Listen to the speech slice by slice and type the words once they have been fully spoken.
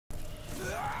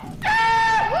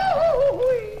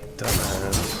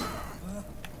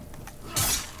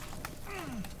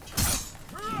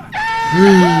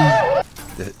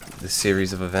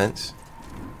series of events.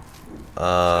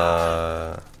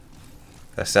 That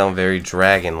sound very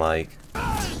dragon-like.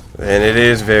 And it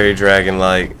is very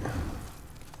dragon-like.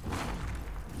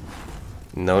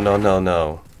 No, no, no,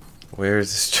 no. Where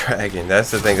is this dragon?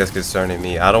 That's the thing that's concerning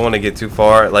me. I don't want to get too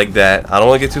far like that. I don't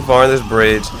want to get too far on this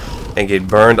bridge and get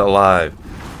burned alive.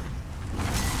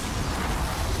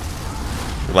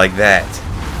 Like that.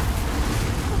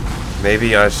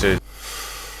 Maybe I should...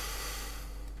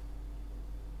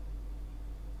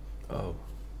 Oh,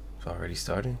 it's already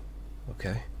starting?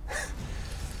 Okay.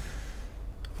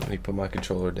 Let me put my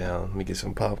controller down. Let me get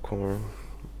some popcorn.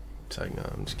 It's like, no,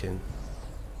 I'm just kidding.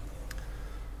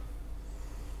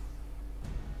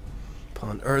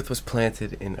 Upon earth was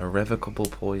planted an irrevocable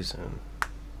poison.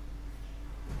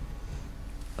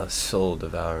 A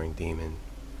soul-devouring demon.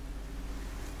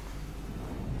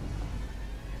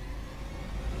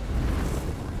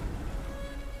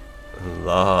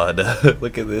 Lord,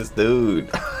 look at this dude.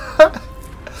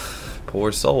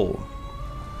 Poor soul.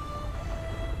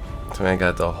 This man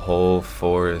got the whole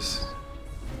forest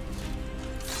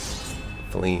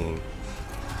fleeing.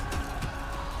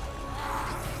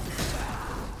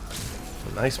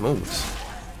 Nice moves.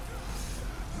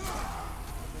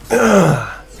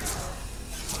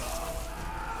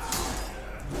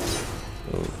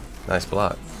 Ooh, nice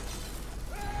block.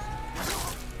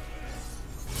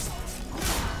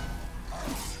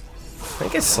 I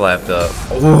get slapped up.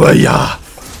 Oh yeah.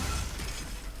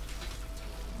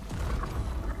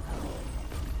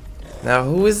 Now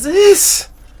who is this?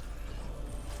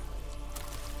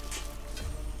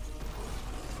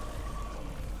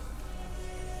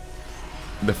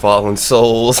 The fallen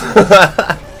souls.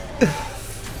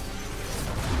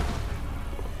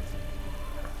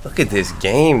 Look at this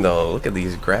game though. Look at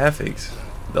these graphics.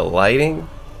 The lighting.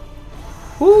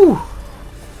 Woo.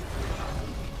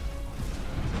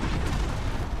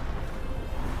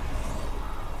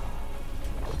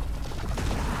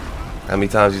 How many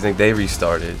times do you think they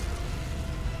restarted?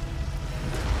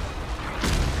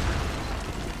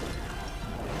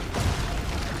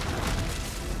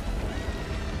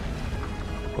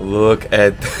 Look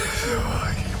at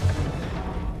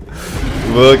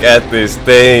look at this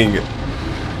thing.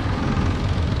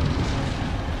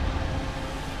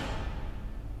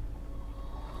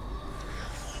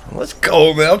 Let's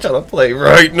go, man. I'm trying to play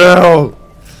right now.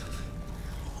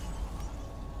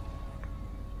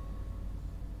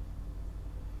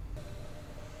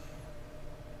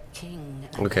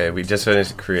 Okay, we just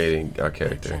finished creating our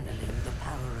character. Channeling the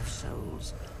power of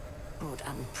souls brought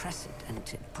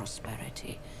unprecedented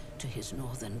prosperity to his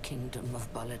northern kingdom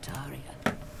of Boletaria.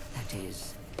 That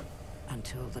is,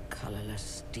 until the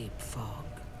colorless deep fog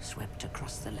swept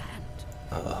across the land.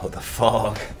 Oh, the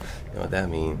fog. You know what that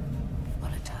means?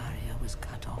 Boletaria was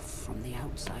cut off from the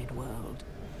outside world,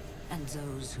 and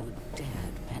those who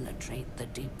dared penetrate the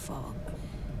deep fog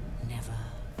never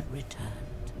returned.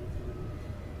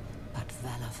 But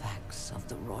Valifax of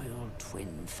the Royal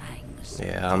Twin Fangs.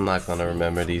 Yeah, I'm not gonna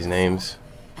remember these names.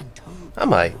 I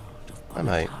might. I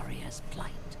might.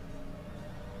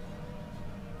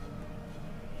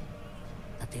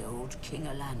 That the old King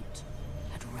Allant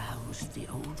had roused the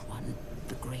old one,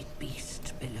 the great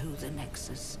beast below the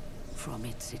Nexus, from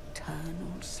its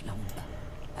eternal slumber,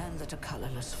 and that a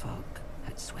colorless fog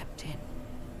had swept in,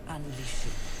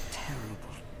 unleashing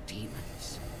terrible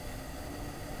demons.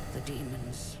 The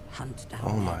demons hunt down.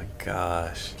 Oh my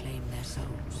gosh. Claim their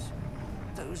souls.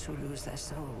 Those who lose their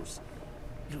souls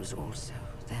lose also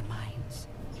their minds.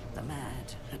 The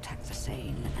mad attack the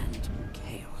sane, and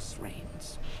chaos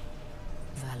reigns.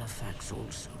 Valifax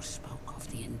also spoke of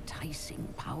the enticing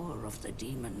power of the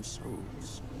demon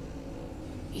souls.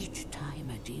 Each time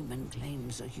a demon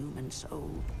claims a human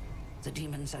soul, the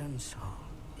demon's own soul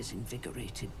is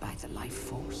invigorated by the life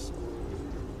force,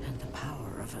 and the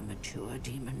power of a mature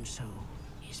demon soul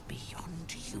is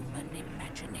beyond human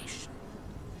imagination.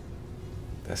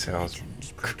 That sounds...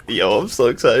 Yo, I'm so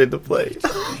excited to play.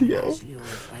 Yo. Lured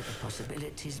by the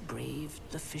possibilities, braved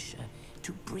the fisher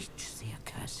to breach the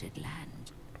accursed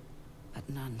land, but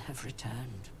none have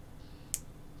returned.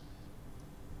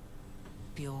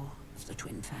 Pure of the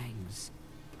Twin Fangs,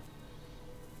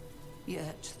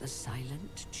 yet the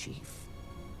silent chief,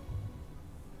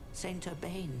 Saint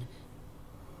Urbane,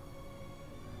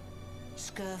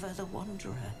 Scurver the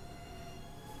Wanderer,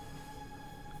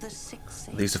 the six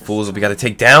These are fools we gotta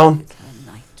take down. with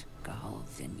her knight Garl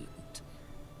Vinland,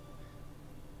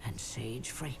 and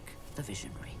Sage Frake the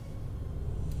Visionary.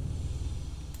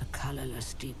 The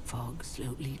colorless deep fog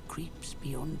slowly creeps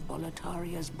beyond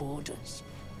Boletaria's borders.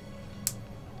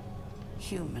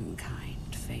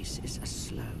 Humankind faces a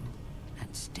slow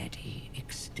and steady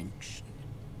extinction.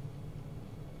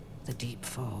 The deep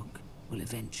fog will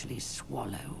eventually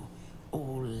swallow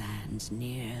all lands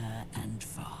near and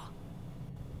far.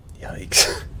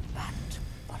 Yikes. But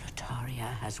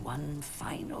Boletaria has one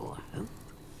final hope.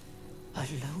 A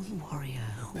lone warrior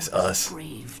who has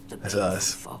braved the painful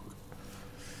fog.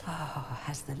 Oh,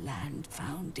 has the land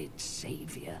found its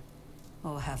savior?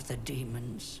 Or have the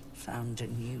demons found a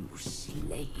new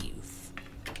slave?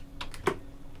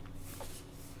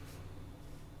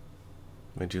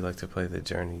 Would you like to play the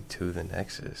journey to the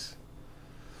Nexus?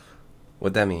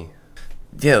 What'd that mean?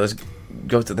 Yeah, let's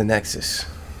go to the Nexus.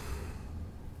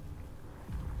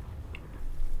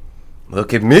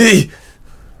 Look at me!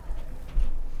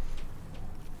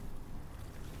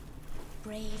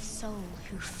 Brave soul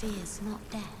who fears not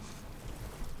death.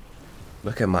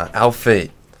 Look at my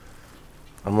outfit.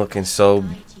 I'm looking so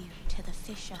Guide you to the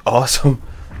fisher. awesome.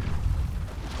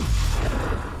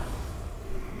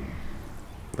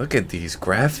 Look at these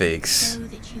graphics. So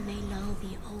that you may lull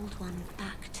the old one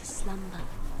back to slumber.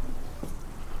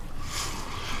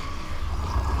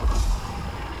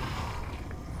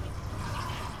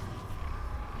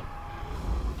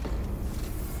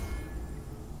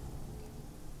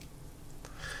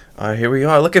 Alright, here we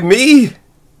are. Look at me!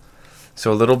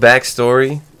 So a little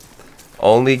backstory.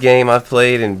 Only game I've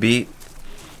played and beat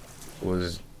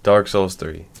was Dark Souls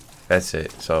 3. That's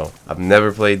it. So I've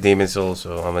never played Demon Souls,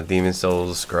 so I'm a Demon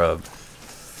Souls scrub.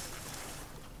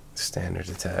 Standard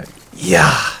attack.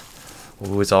 Yeah!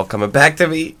 Ooh, it's all coming back to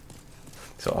me.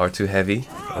 So R2 heavy.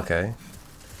 Okay.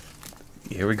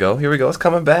 Here we go. Here we go. It's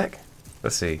coming back.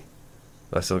 Let's see.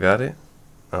 I still got it?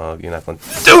 Oh, you're not going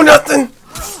to do nothing!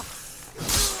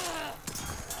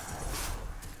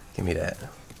 Give me that.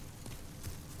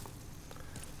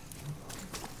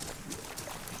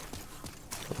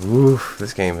 Ooh,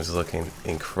 this game is looking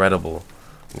incredible.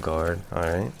 Guard,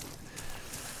 alright.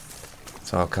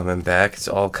 It's all coming back. It's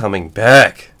all coming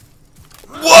back.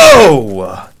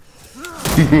 Whoa!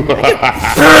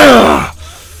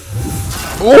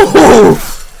 Ooh,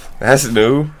 that's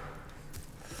new.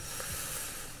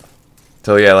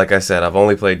 So yeah, like I said, I've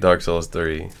only played Dark Souls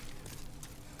 3.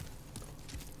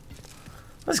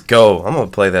 Let's go. I'm gonna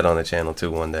play that on the channel too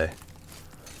one day.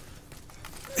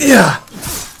 Yeah.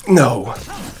 No.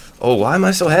 Oh, why am I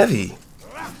so heavy?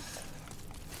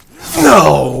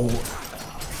 No.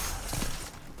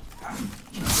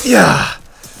 Yeah.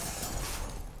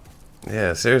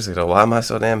 Yeah, seriously though, why am I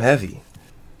so damn heavy?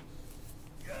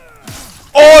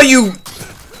 Oh, you.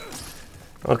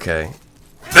 Okay.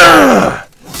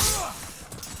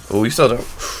 Oh, you still don't.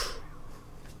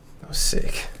 That was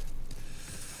sick.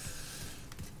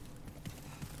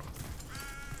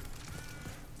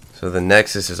 So the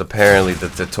Nexus is apparently the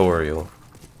tutorial,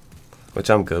 which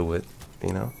I'm good with,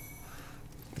 you know.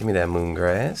 Give me that moon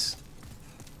grass.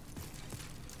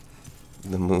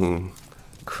 The moon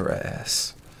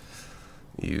grass.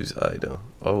 Use item.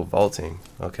 Oh, vaulting.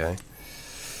 Okay.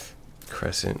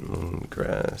 Crescent moon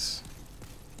grass.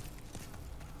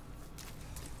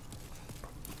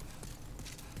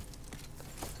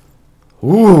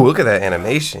 Ooh, look at that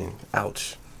animation.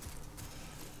 Ouch.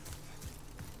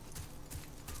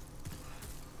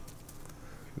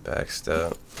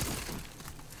 Backstep.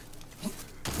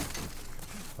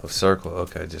 Oh, circle.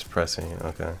 Okay, just pressing.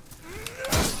 Okay.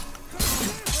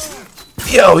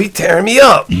 Yo, he tearing me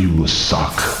up. You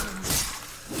suck.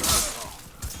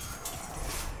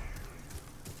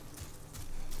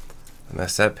 I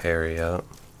messed that parry up.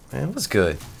 Man, it was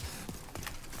good.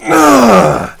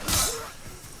 Oh.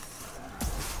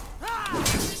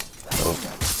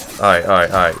 Alright, alright,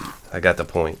 alright. I got the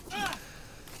point.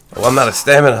 Oh, I'm out of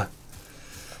stamina.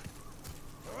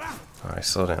 Alright,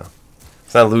 slow down.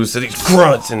 Let's not lose to these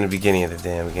grunts in the beginning of the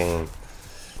damn game.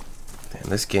 Damn,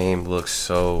 this game looks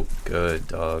so good,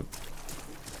 dog.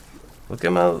 Look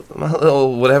at my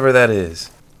little whatever that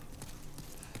is.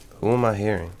 Who am I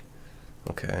hearing?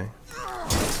 Okay.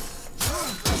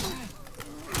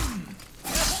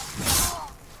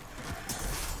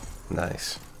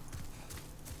 Nice.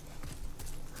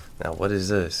 Now what is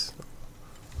this?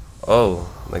 Oh,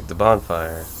 like the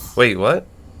bonfire. Wait, what?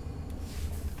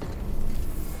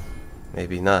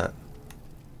 Maybe not.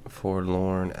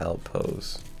 Forlorn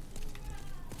outpost.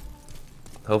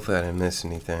 Hopefully I didn't miss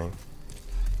anything.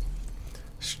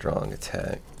 Strong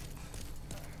attack.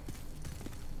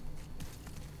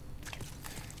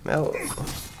 Now.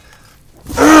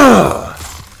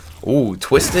 Ooh,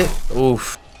 twist it.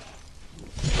 Oof.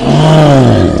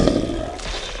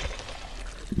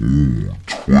 Ooh,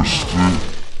 twist it.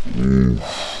 Ooh,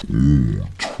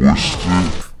 twist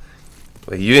it.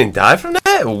 Wait, you didn't die from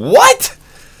that? What?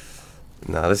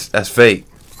 Nah, that's fake.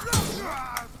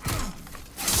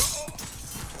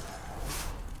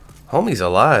 Homie's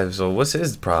alive, so what's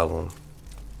his problem?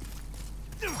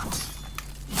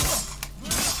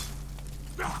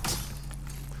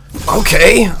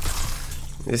 Okay.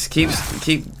 Just keep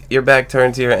your back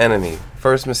turned to your enemy.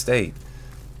 First mistake.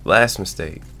 Last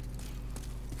mistake.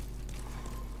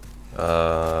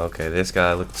 Okay, this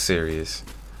guy looked serious.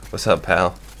 What's up,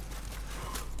 pal?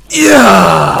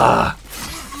 Yeah!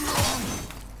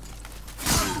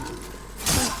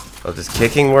 Oh, does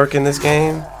kicking work in this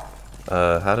game?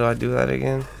 How do I do that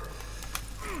again?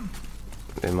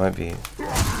 It might be.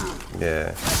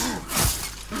 Yeah.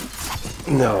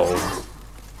 No.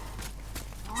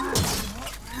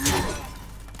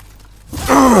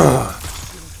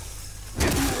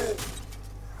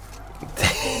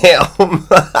 Damn.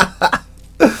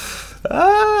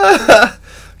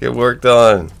 Get worked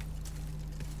on.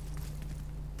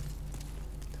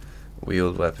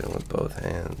 Wield weapon with both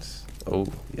hands. Oh,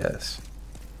 yes.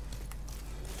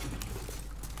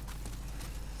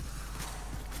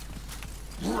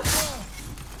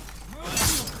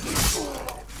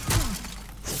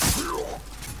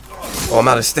 Oh, I'm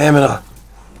out of stamina.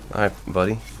 Alright,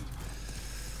 buddy.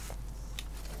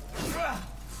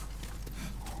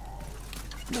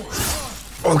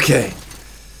 Okay.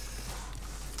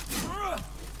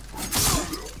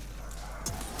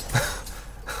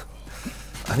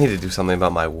 I need to do something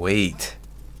about my weight.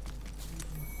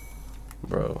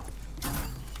 Bro.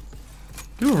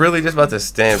 You really just about to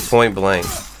stand point blank.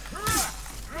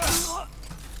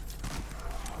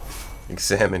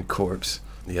 Examine corpse.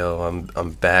 Yo,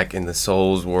 I'm back in the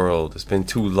Souls world. It's been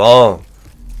too long.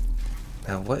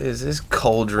 Now what is this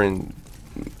cauldron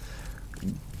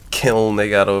kiln they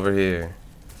got over here?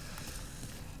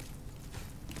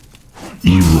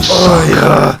 You suck. Oh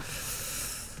yeah.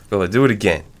 Go do it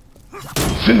again.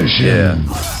 Finish him.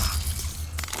 Yeah.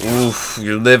 Oof,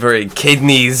 your liver and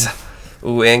kidneys.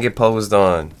 Ooh, and get posed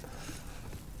on.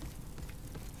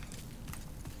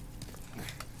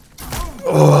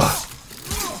 Oh.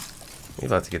 You're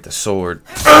about to get the sword.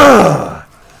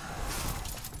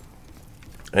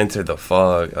 Enter the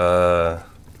fog.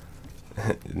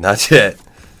 Not yet.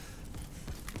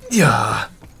 Yeah.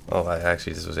 Oh, I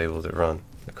actually just was able to run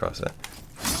across that.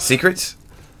 Secrets?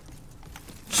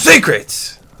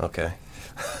 Secrets! Okay.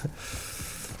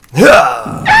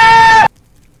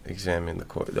 Examine the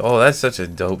core. Oh, that's such a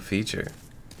dope feature.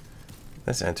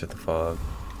 Let's enter the fog.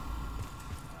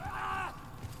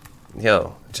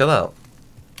 Yo, chill out.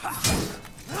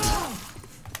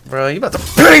 Bro, you about to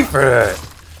pay for that.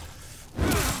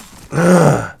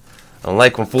 I don't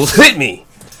like when fools hit me.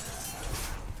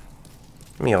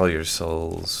 Give me all your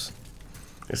souls.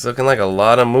 It's looking like a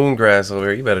lot of moongrass over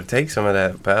here. You better take some of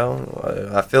that, pal.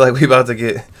 I feel like we about to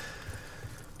get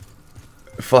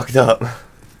fucked up.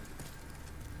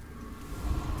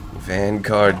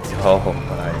 Vanguard. Oh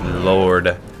my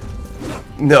lord.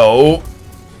 No.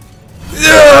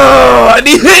 No! And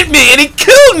he hit me and he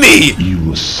killed me!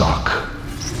 You suck.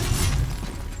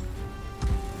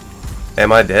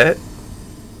 Am I dead?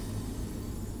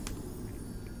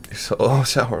 Your soul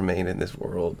shall remain in this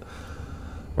world.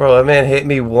 Bro, that man hit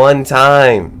me one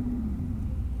time.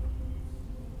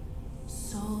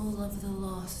 Soul of the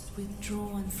lost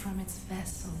withdrawn from its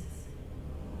vessel.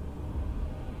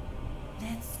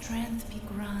 Let strength be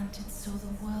granted so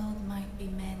the world might be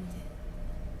mended.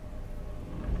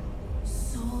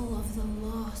 Soul of the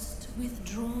lost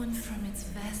withdrawn from its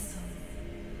vessel.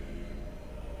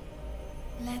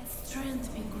 Let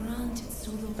strength be granted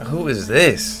so the world Who is might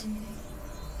this? be mended.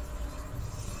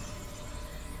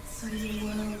 So the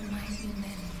world might be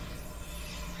mended.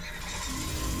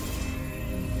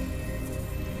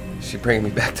 Is she bringing me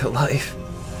back to life?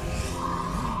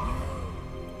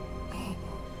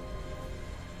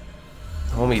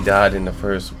 Homie died in the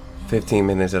first 15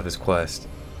 minutes of his quest.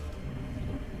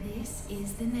 This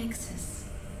is the Nexus.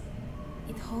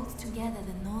 It holds together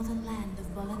the northern land of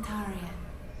Boletaria.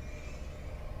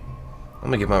 I'm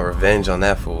gonna get my revenge on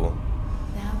that fool.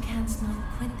 Thou canst not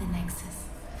quit the Nexus,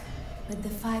 but the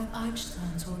 5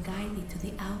 archstones will guide thee to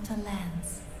the outer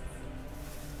lands.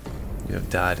 You have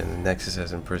died and the Nexus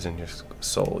has imprisoned your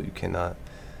soul. You cannot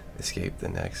escape the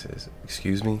Nexus.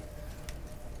 Excuse me?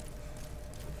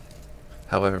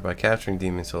 However, by capturing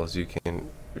demon souls, you can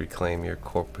reclaim your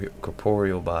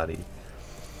corporeal body.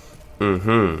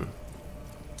 Mm-hmm.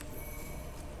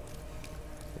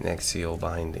 Nexial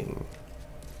binding.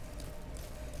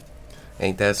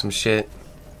 Ain't that some shit?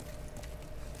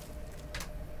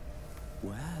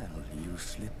 Well, you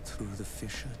slipped through the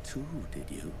fissure too, did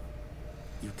you?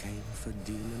 You came for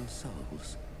demon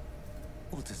souls?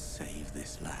 Or to save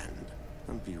this land?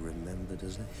 and be remembered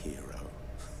as a hero.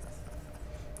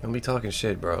 Don't be talking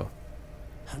shit, bro.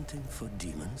 Hunting for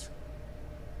demons?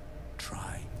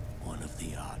 Try one of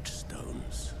the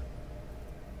archstones.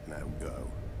 Now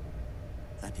go.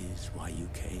 That is why you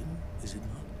came, is it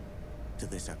not? To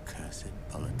this accursed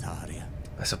Boletaria.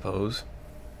 I suppose.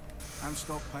 I'm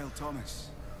Stockpile Thomas.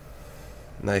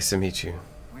 Nice to meet you.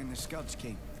 When the Scourge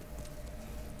came,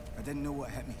 I didn't know what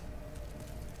hit me.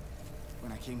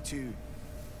 When I came to,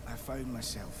 I found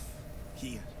myself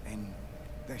here in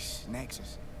this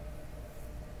Nexus.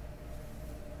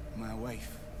 My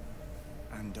wife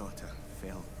and daughter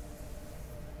fell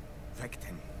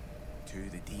victim to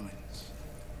the demons.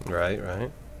 Right,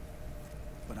 right.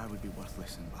 But I would be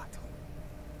worthless in battle.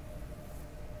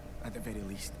 At the very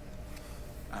least,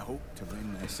 I hope to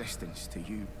lend my assistance to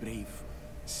you brave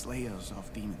slayers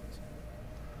of demons.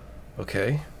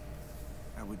 Okay.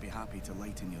 I would be happy to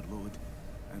lighten your load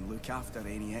and look after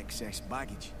any excess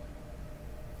baggage.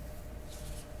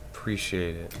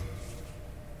 Appreciate it.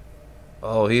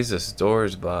 Oh, he's a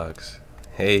storage box.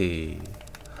 Hey.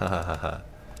 Ha ha ha ha.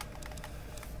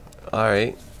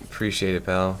 Alright. Appreciate it,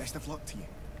 pal. Best of luck to you.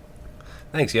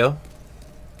 Thanks, yo.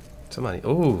 Somebody.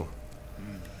 Ooh.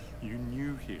 You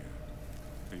new here?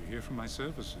 Are you here for my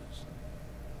services?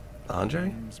 Andre?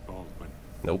 James Baldwin.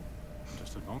 Nope. I'm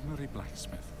just an ordinary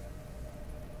blacksmith.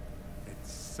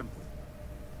 It's simple.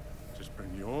 Just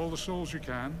bring me all the souls you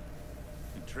can.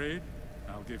 In trade,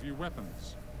 I'll give you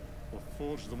weapons. Or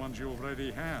forge the ones you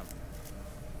already have.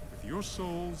 With your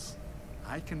souls,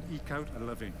 I can eke out a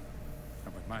living.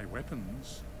 And with my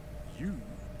weapons, you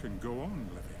can go on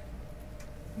living.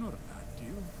 Not a bad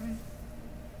deal, right?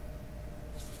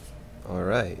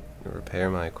 Alright. Repair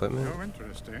my equipment. No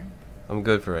interest, eh? I'm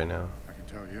good for right now. I can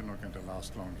tell you're not going to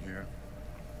last long here.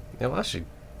 Yo, I should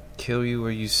kill you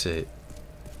where you sit.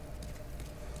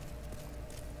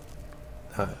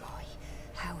 Boy,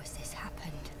 how has this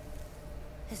happened?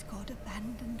 Has God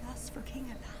abandoned us for King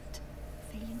Allant,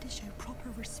 failing to show proper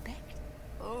respect?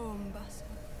 Oh, Mbasa.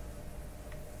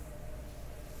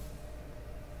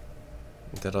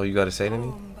 Is that all you gotta say to me?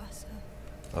 Oh,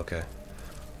 Mbasa. Okay.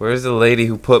 Where's the lady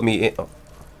who put me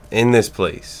in this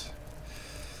place?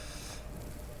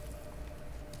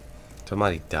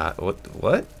 Somebody died.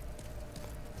 What?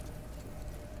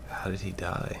 How did he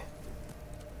die?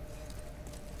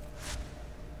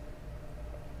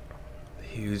 The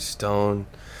huge stone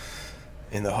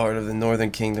in the heart of the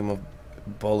northern kingdom of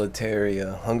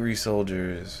Boletaria. Hungry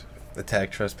soldiers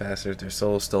attack trespassers, their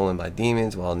souls stolen by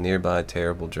demons, while nearby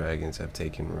terrible dragons have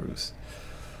taken roost.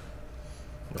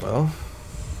 Well,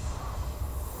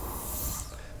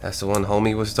 that's the one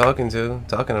homie was talking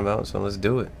about, so let's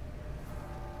do it.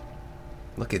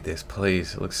 Look at this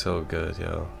place. It looks so good,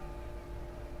 yo.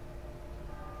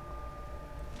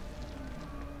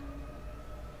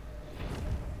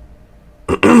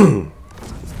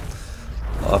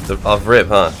 off rip,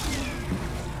 huh?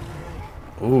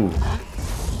 Ooh.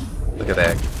 Look at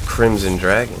that crimson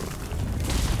dragon.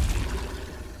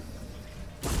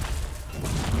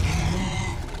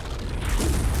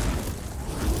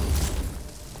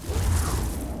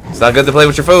 It's not good to play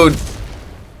with your food.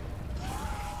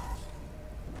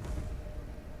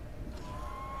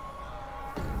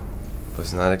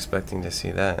 Was not expecting to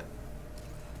see that.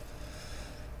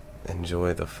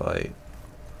 Enjoy the fight.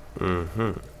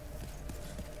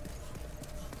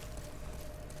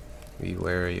 Be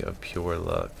wary of pure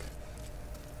luck.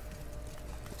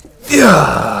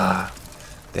 Yeah.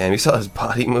 Damn, you saw his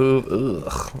body move?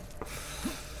 Ugh.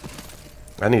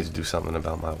 I need to do something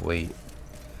about my weight.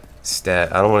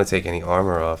 Stat. I don't want to take any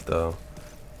armor off though.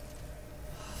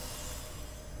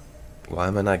 Why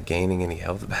am I not gaining any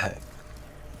health back?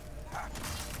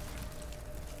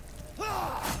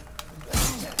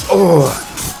 Oh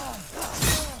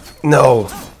no,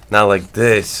 not like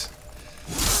this.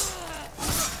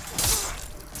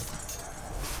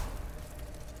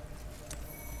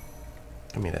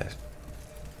 Give me that.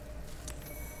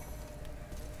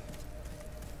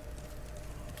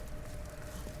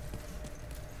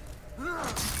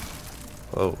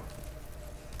 Whoa.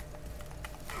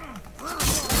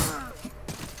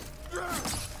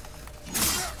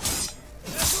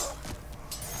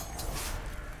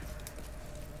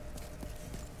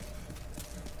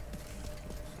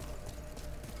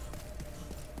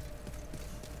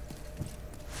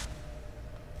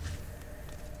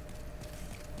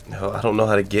 No, I don't know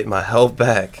how to get my health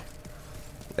back.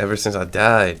 Ever since I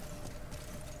died.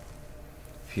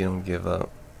 If you don't give up,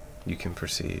 you can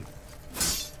proceed.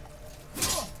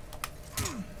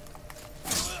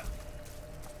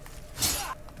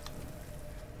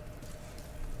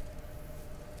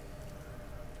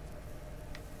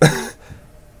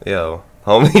 Yo,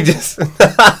 homie just...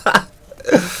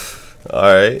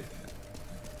 Alright.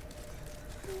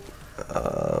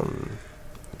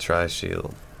 Try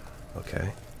shield.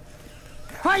 Okay.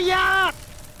 Hiya!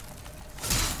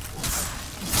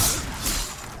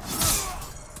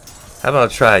 How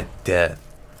about try death?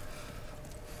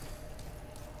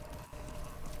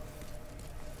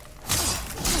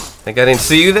 Think I didn't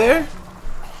see you there?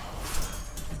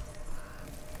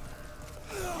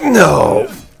 No!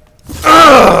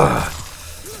 Ugh!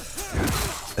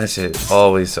 That shit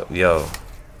always so... Yo.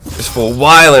 It's for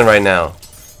wilding right now.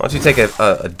 Why don't you take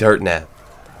a dirt nap?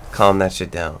 Calm that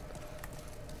shit down.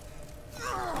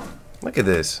 Look at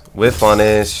this. Whiff on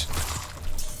ish.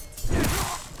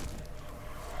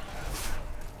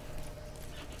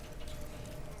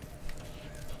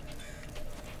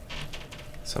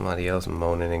 Somebody else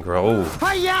moaning and groaning.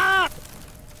 Oh.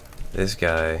 This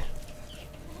guy.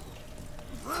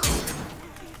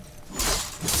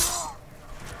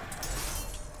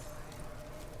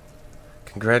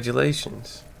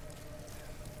 Congratulations.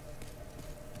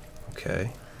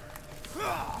 Okay.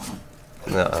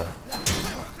 Nuh-uh.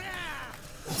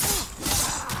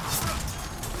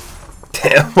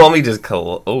 Damn, mommy just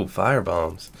call. Oh,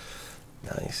 firebombs.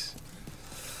 Nice.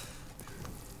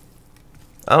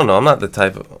 I don't know. I'm not the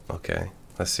type of. Okay.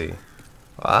 Let's see.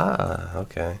 Ah,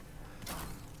 okay.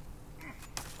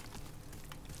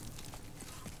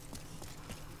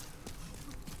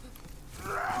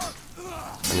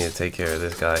 I need to take care of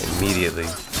this guy immediately.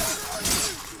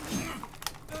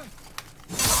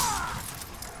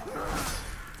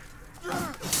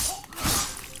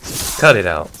 Cut it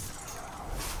out.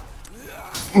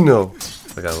 No.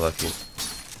 I got lucky.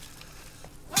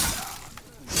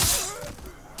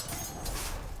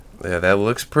 Yeah, that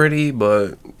looks pretty,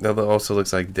 but that also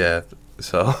looks like death.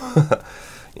 So,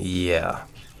 yeah.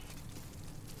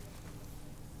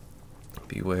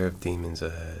 Beware of demons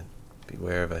ahead.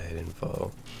 Beware of a hidden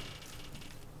foe.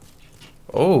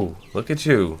 Oh, look at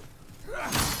you.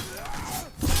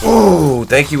 Oh,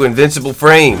 thank you, Invincible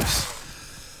Frames.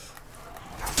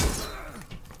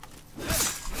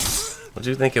 What do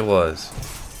you think it was?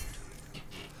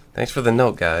 Thanks for the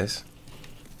note, guys.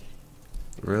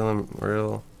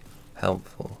 Real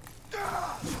helpful.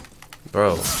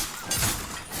 Bro.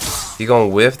 You gonna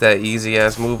whiff that easy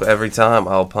ass move every time?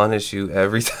 I'll punish you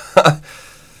every time.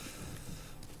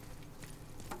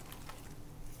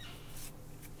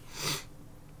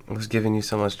 What's giving you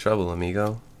so much trouble,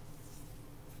 amigo?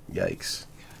 Yikes.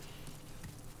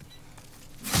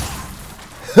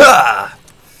 Ha!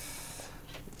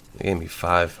 They gave me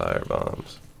 5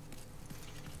 firebombs.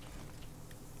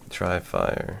 Try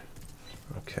fire.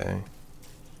 Okay.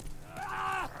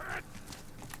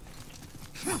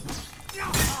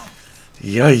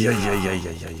 Yeah.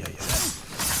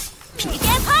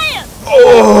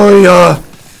 Oh, yeah.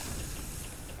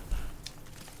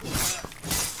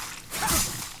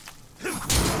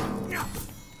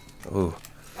 Ooh.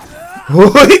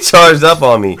 Oh, he charged up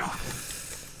on me.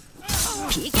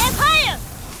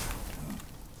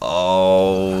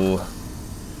 Oh.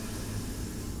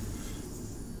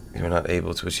 You're not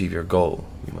able to achieve your goal.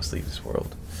 You must leave this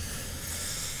world.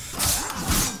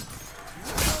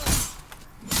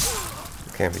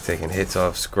 Can't be taking hits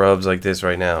off scrubs like this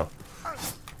right now.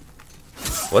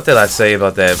 What did I say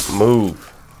about that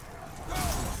move?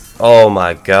 Oh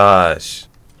my gosh.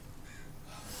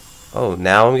 Oh,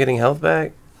 now I'm getting health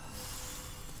back?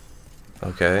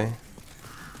 Okay.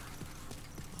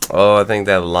 Oh, I think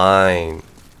that line.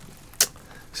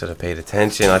 Should have paid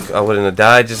attention. I wouldn't have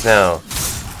died just now.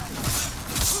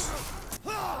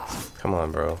 Come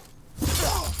on, bro.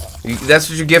 That's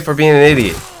what you get for being an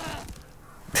idiot.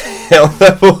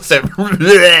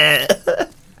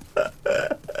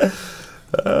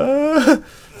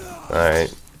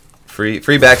 Alright. Free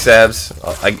backstabs.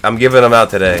 I'm giving them out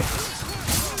today.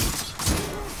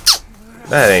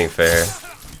 That ain't fair.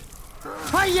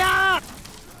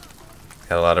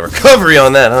 Got a lot of recovery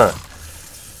on that, huh?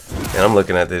 And I'm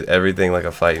looking at this, everything like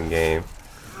a fighting game.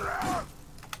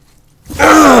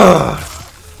 Now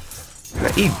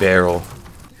eat barrel.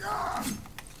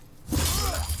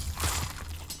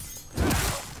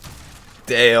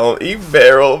 Damn, eat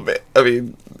barrel. I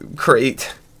mean,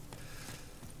 crate.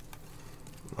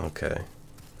 Okay.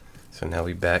 So now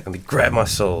we back. Let me grab my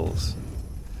souls.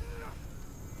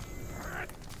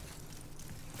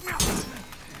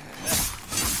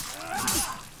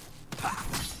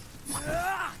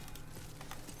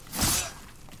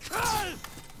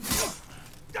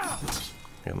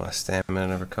 Get my stamina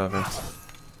to recover.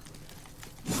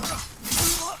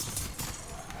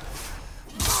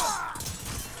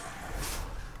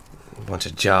 A bunch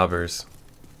of jobbers.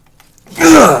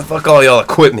 Fuck all y'all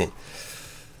equipment.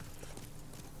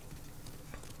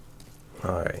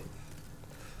 Alright.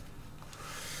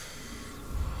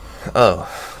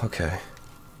 Oh, okay.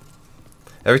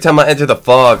 Every time I enter the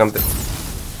fog, I'm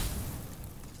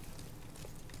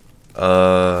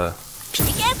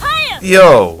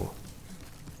yo!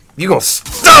 You gonna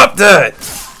stop that?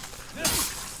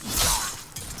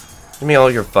 Give me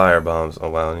all your fire bombs. Oh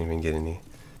wow, I didn't even get any.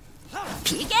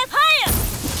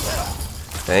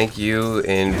 Thank you,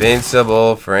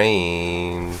 invincible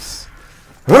frames.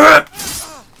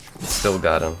 Still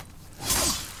got him.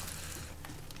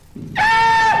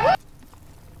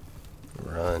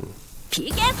 Run.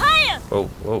 Whoa,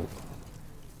 whoa.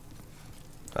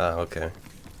 Ah, okay.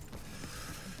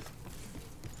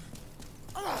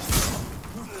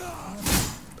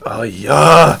 Oh,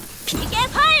 yeah!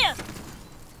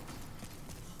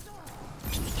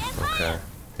 Okay,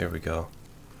 here we go.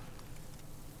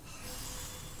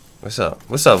 What's up?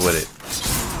 What's up with it?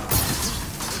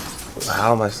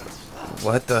 How am I...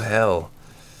 What the hell?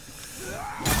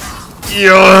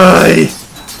 Yoy!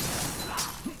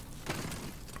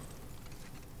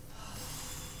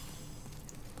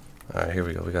 Alright, here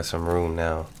we go. We got some room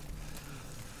now.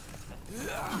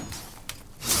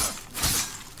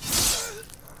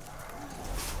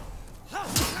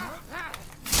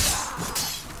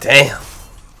 Damn!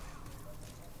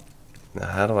 Now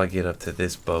how do I get up to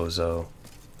this bozo?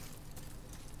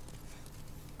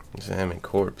 Examine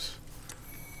corpse.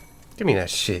 Give me that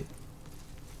shit.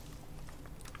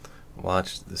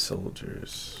 Watch the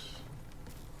soldiers.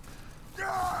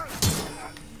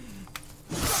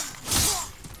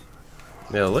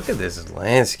 Yo, look at this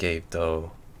landscape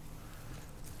though.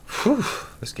 Whew,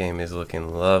 this game is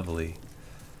looking lovely.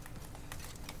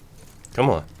 Come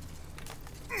on.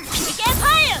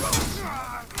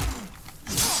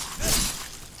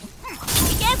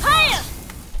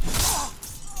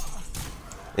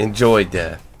 Enjoy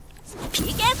death.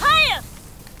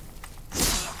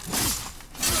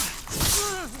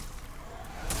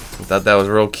 I thought that was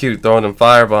real cute, throwing them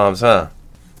fire bombs, huh?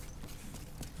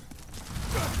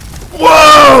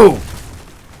 Whoa!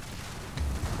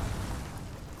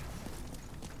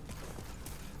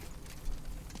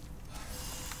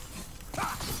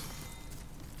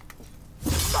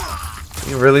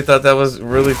 You really thought that was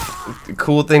really a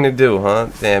cool thing to do, huh?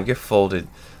 Damn, get folded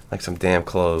like some damn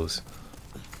clothes.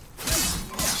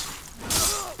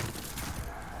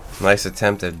 Nice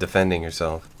attempt at defending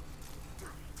yourself.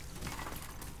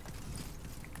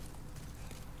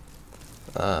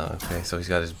 Ah, okay, so he's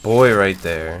got his boy right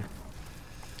there.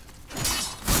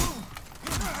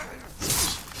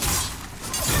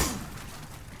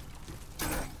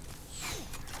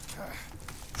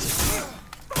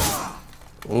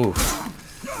 Ooh.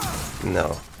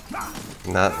 No.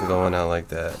 Not going out like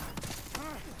that.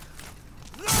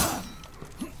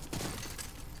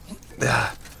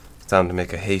 Ah. Time to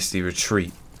make a hasty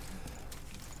retreat.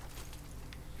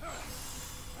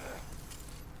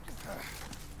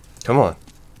 Come on.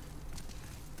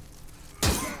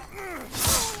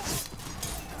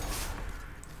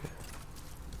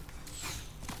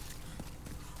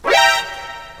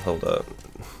 Hold up.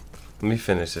 Let me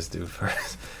finish this dude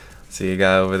first. See a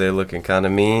guy over there looking kind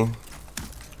of mean.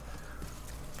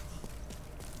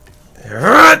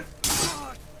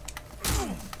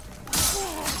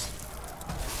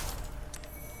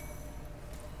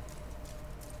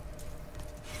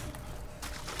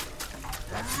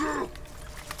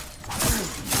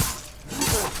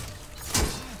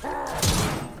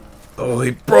 Oh,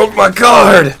 he broke my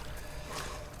card!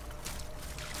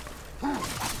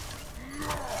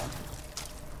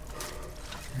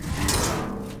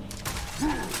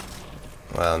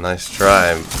 Wow, nice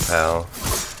try, pal.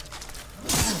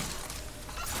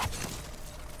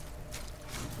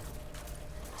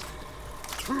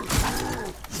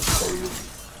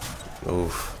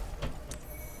 Oof.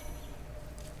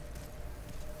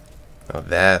 Now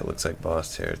that looks like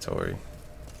boss territory.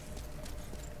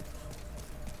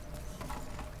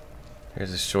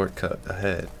 Here's a shortcut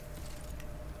ahead.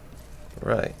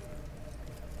 Right.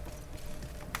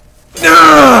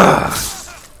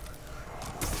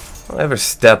 Don't ever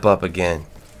step up again.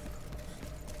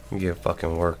 You get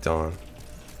fucking worked on.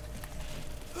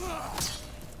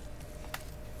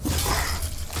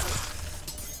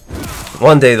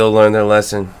 One day they'll learn their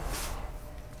lesson.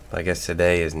 I guess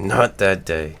today is not that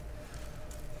day.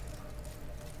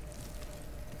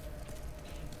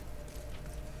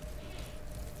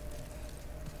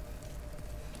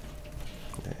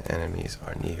 The enemies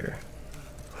are near.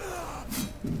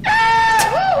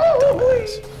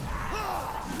 Dumbass.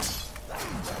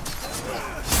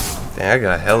 Dang, I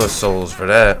got hella souls for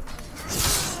that.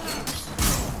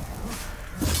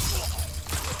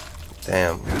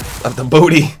 Damn. Up the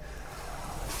booty.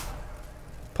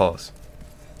 Pause.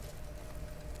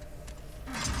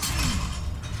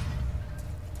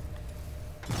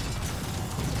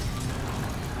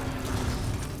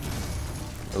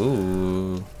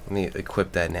 Ooh. Let me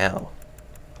equip that now.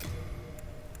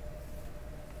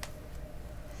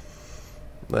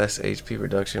 Less HP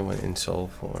reduction when in soul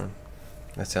form.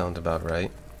 That sounds about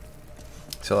right.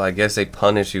 So I guess they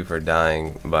punish you for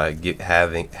dying by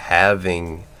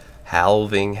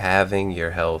halving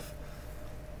your health.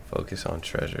 Focus on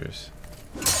treasures.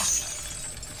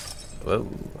 Whoa,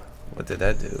 what did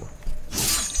that do?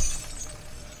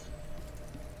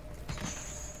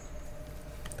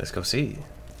 Let's go see.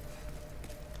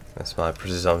 That's my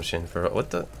presumption for what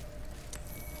the?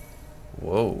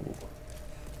 Whoa.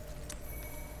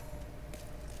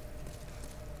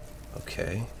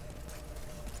 Okay.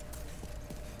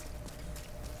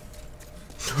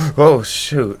 Oh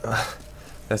shoot.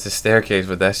 That's a staircase,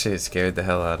 but that shit scared the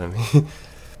hell out of me.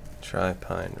 Try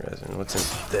pine resin. What's in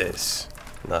this?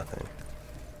 Nothing.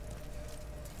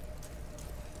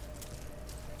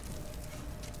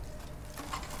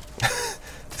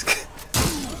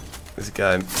 This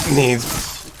guy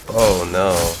needs... Oh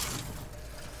no.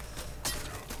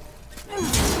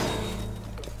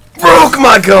 Broke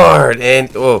my guard!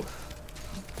 And... Oh.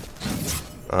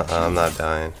 I'm not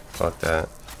dying. Fuck that.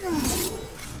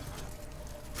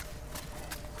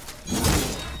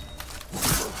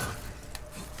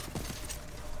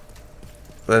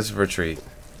 Let's retreat.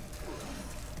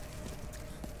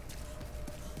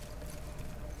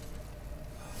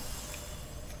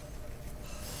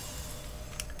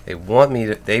 They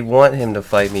want him to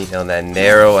fight me on that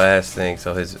narrow ass thing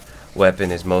so his weapon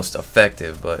is most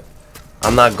effective, but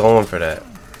I'm not going for that.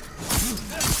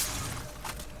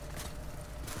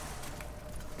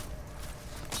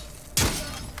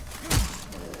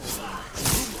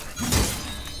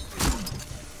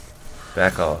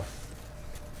 Back off.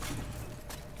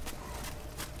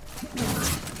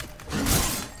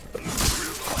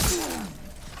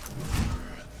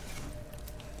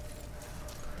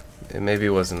 Maybe it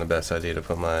wasn't the best idea to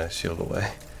put my shield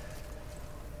away.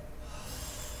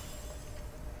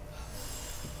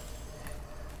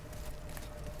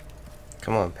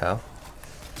 Come on, pal.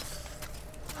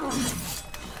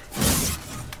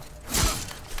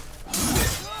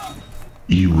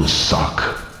 You will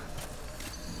suck.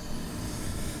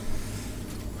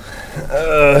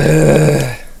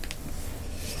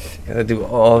 Gotta do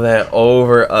all that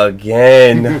over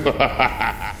again.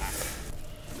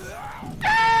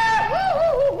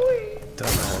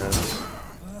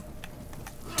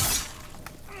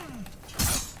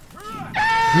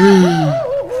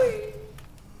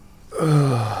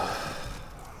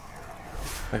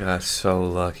 I got so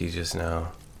lucky just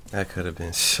now. That could have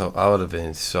been so... I would have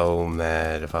been so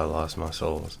mad if I lost my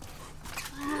souls.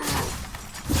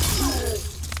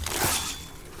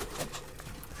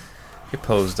 Get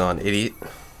posed on, idiot.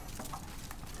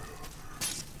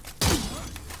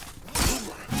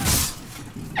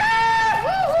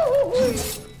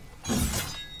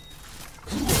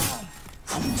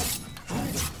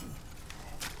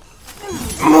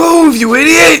 Move, you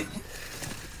idiot!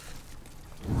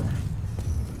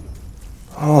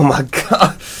 Oh my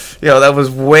god. Yo, that was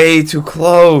way too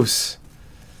close.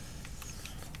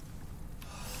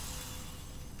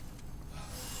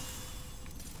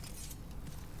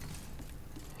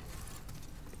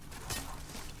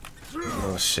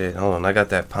 Oh shit, hold on. I got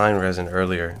that pine resin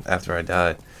earlier after I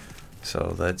died.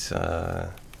 So let's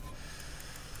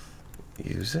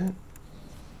use it.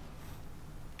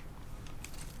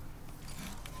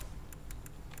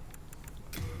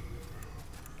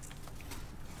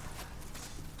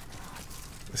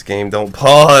 This game don't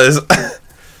pause.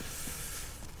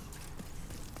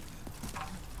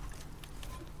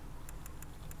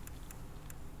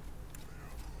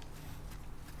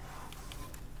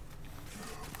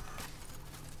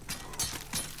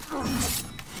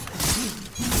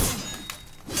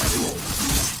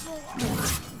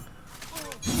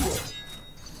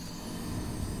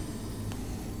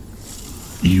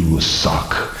 You will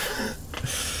suck.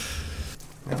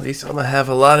 At least I'm gonna have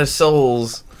a lot of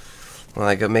souls when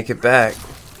I can make it back.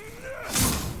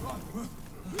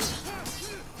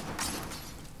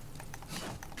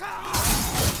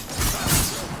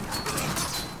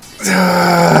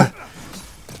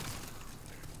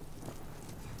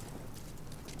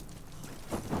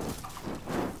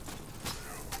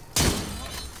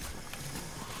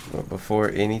 But before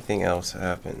anything else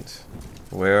happens,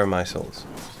 where are my souls?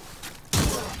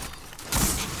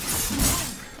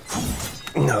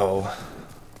 No.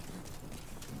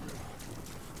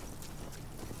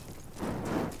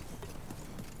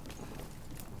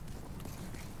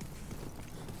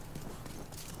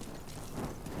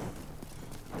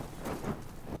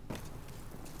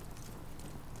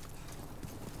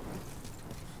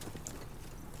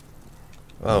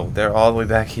 Oh, they're all the way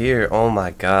back here. Oh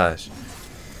my gosh.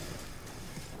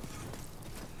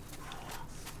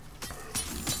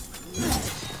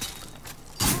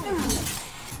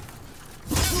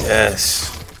 Yes.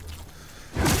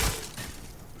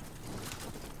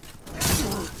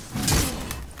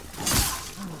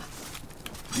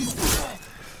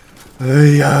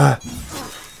 Yeah.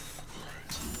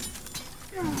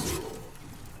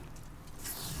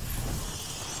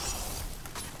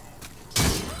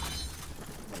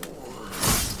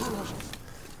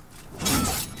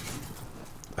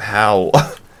 How?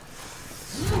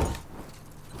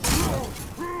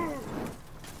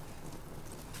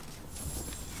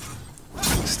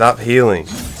 Stop healing.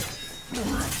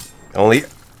 Only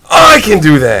I can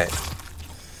do that.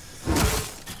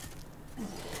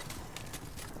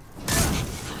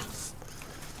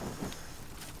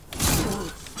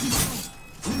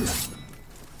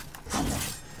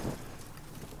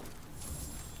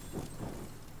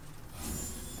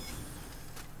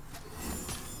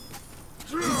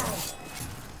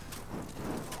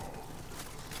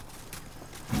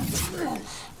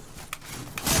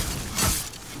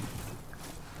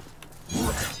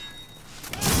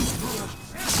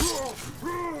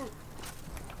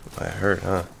 That hurt,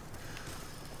 huh?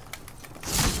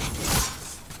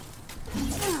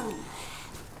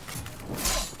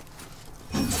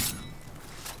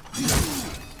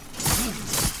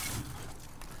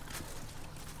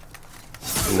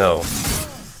 No.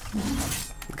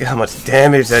 Look at how much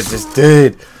damage that just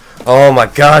did. Oh my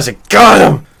gosh, I got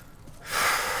him!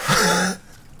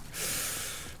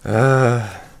 Now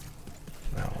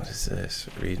what is this?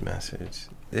 Read message.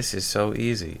 This is so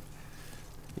easy.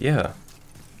 Yeah.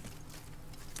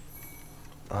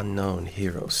 Unknown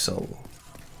hero soul.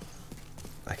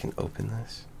 I can open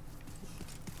this.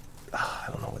 I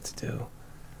don't know what to do.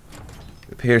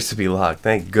 It appears to be locked.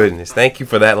 Thank goodness. Thank you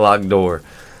for that locked door.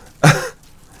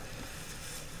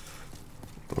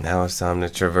 Now it's time to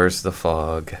traverse the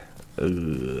fog.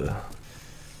 Ugh.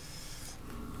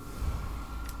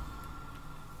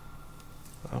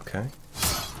 Okay.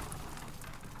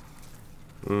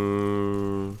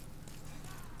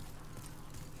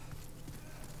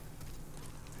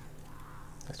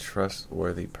 A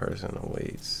trustworthy person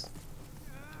awaits.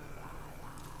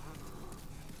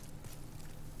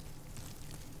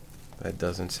 That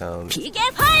doesn't sound...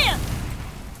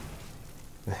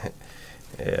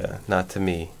 Yeah, not to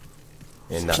me.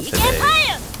 And not today.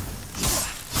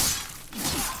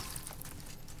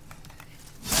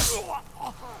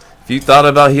 If you thought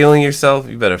about healing yourself,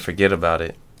 you better forget about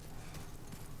it.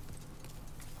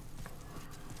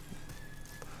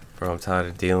 Bro, I'm tired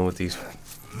of dealing with these...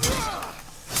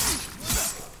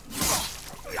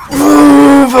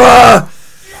 Move!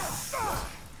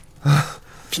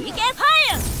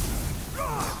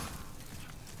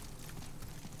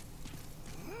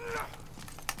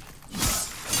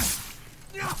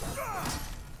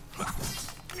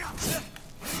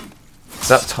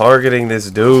 Stop targeting this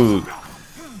dude.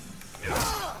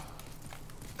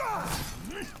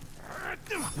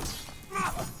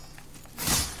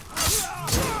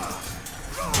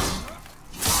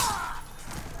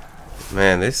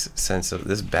 Man, this sense of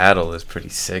this battle is pretty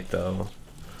sick though.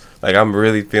 Like I'm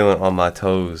really feeling on my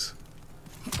toes.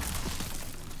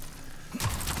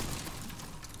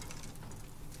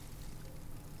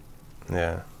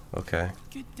 Yeah, okay.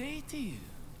 Good day to you.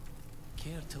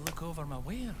 Care to look over my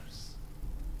wares?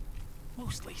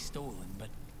 Mostly stolen, but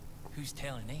who's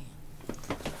telling me?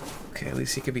 Okay, at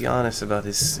least he could be honest about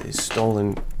his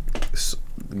stolen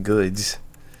goods.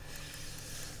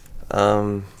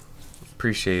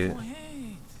 Appreciate it. Go ahead.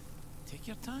 Take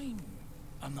your time.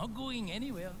 I'm not going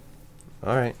anywhere.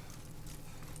 Alright.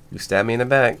 You stab me in the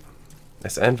back.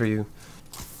 That's the end for you.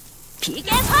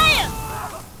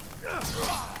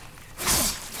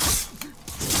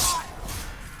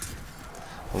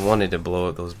 I wanted to blow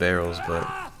up those barrels, but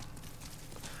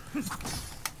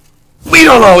we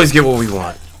don't always get what we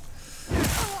want.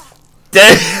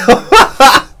 Damn!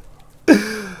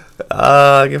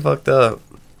 I get fucked up.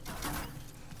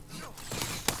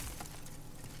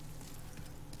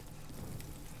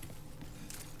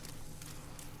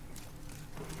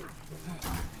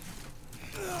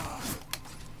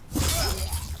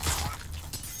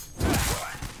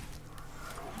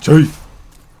 Chief!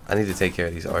 I need to take care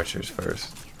of these archers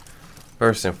first.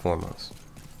 First and foremost.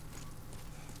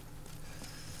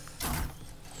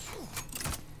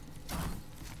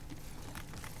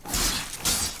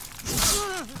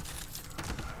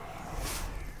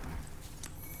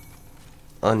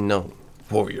 Unknown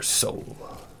warrior soul.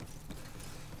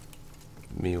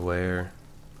 Beware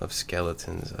of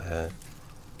skeletons ahead.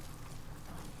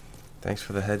 Thanks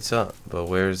for the heads up. But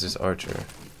where is this archer?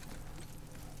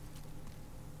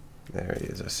 There he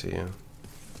is. I see him.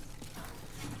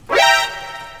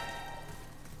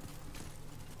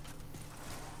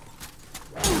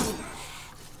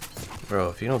 Bro,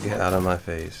 if you don't get out of my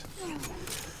face.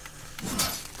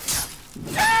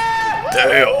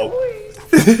 Damn!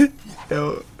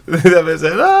 Yo, that man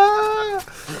said, ah!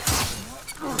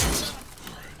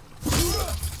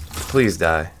 Please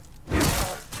die.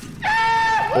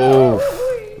 Oh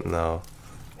no,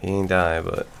 he ain't die,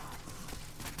 but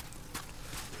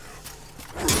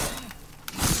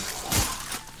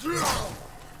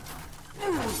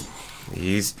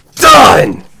he's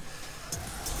done.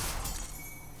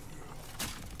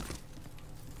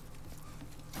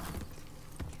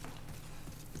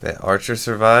 That archer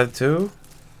survived too?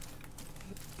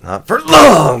 Not for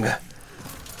long!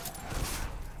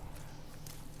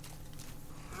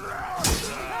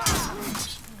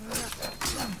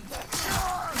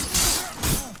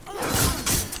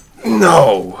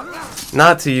 No!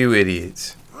 Not to you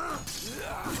idiots.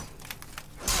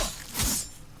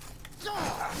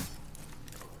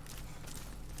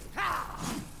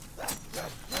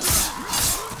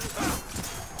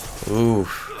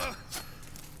 Oof.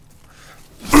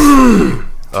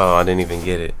 Oh, I didn't even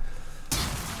get it.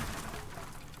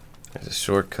 There's a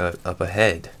shortcut up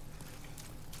ahead.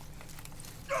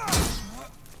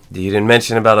 You didn't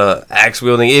mention about a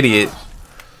axe-wielding idiot.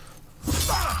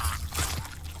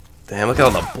 Damn, look at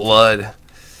all the blood.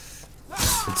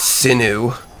 It's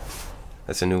sinew.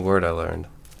 That's a new word I learned.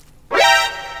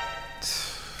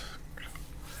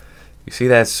 You see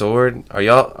that sword? Are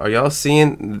y'all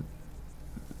seeing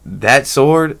that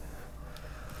sword?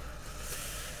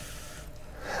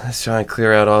 Let's try and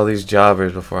clear out all these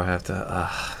jobbers before I have to.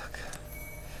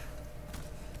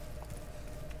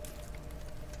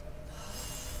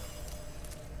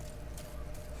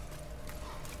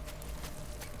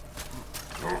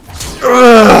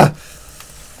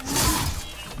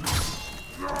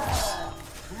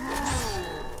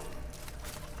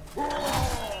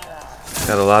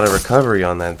 Got a lot of recovery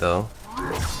on that though.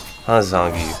 Huh,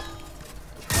 Zangief?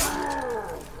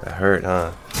 That hurt,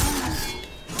 huh?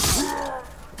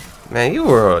 Man, you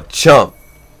were a chump.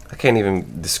 I can't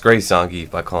even disgrace Zangief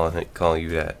by calling you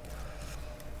that.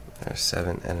 There's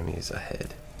 7 enemies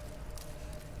ahead.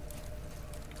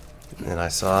 And I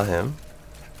saw him.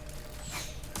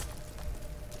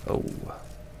 Oh.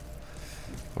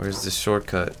 Where's the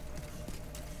shortcut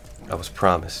I was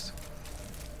promised?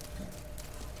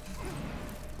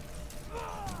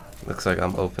 Looks like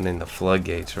I'm opening the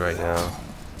floodgates right now.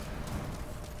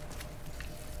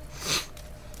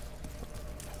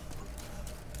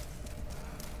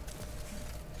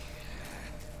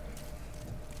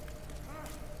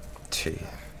 Gee.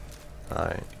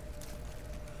 Alright.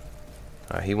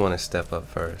 Alright, he wanna step up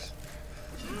first.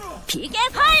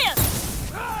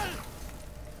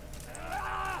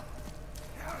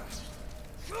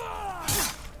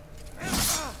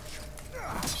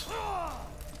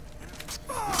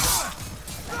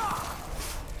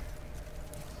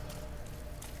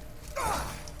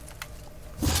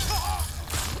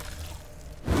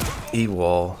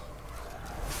 E-wall.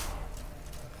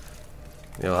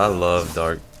 Yo, I love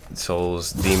Dark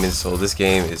Souls, Demon Souls. This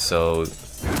game is so...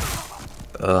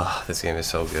 this game is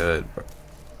so good.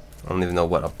 I don't even know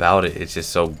what about it. It's just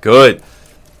so good.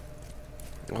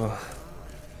 Ugh.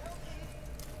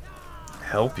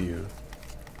 Help you.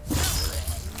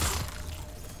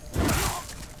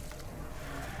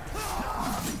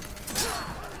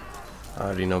 I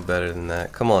already know better than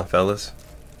that. Come on, fellas.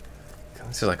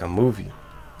 This is like a movie.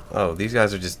 Oh, these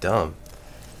guys are just dumb.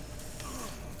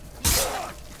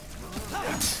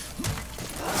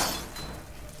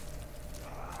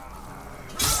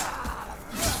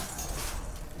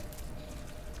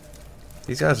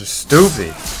 These guys are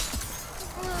stupid.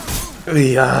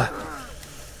 Yeah.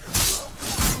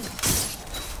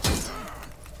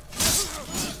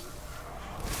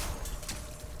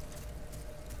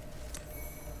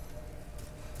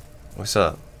 What's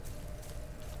up?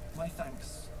 My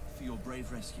thanks for your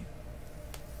brave rescue.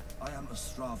 I am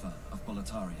Ostrava of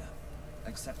Boletaria.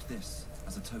 Accept this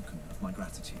as a token of my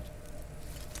gratitude.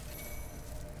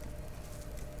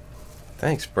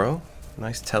 Thanks, bro.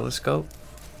 Nice telescope.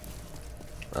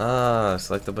 Ah, it's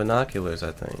like the binoculars,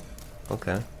 I think.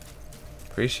 Okay.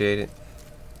 Appreciate it.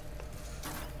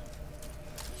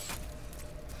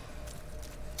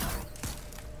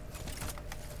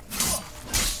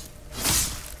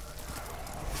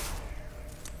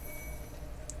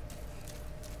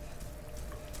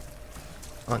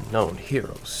 Unknown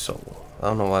hero soul. I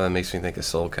don't know why that makes me think of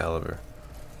Soul Calibur.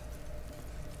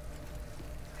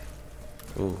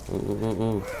 Ooh, ooh, ooh, ooh,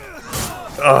 ooh.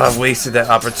 Oh, I wasted that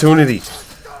opportunity.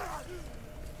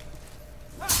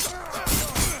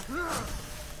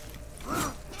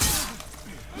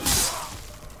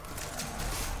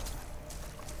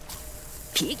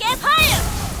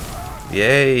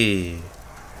 Yay.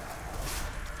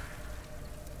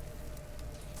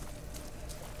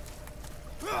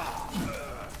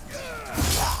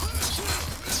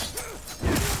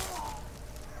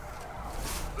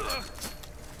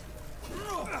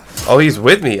 Oh, he's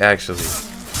with me, actually.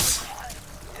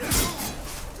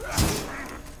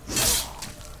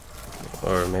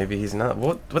 Or maybe he's not.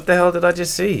 What the hell did I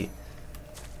just see?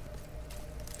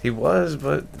 He was,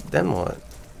 but then what?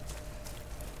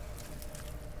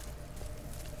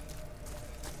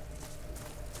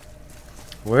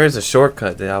 Where's the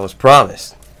shortcut that I was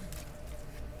promised?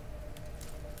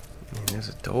 I mean, there's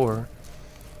a door.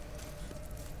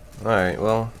 Alright,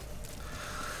 well.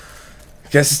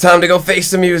 Guess it's time to go face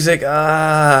the music.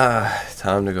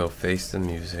 Time to go face the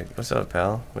music. What's up,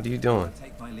 pal? What are you doing?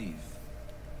 Take my leave.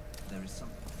 There is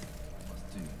something I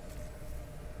must do.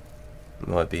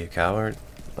 What, be a coward?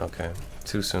 Okay.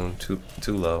 Too soon. Too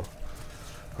low.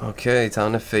 Okay,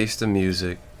 time to face the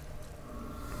music.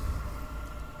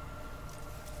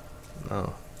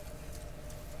 Oh.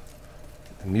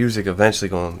 The music eventually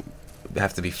gonna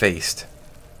have to be faced.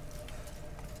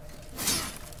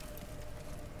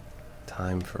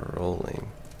 Time for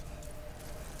rolling.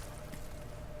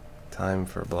 Time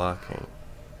for blocking.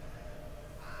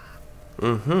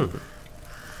 Mm-hmm.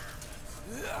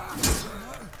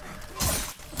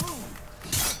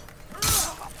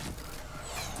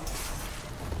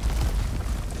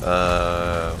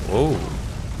 Whoa.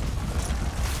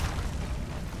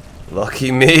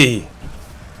 Lucky me.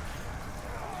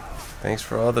 Thanks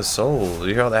for all the souls.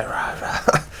 You hear all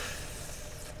that?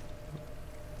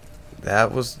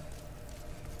 That was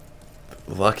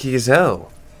lucky as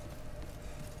hell.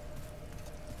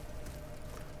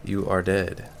 You are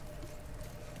dead.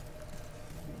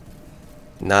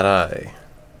 Not I.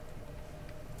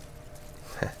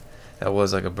 That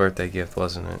was like a birthday gift,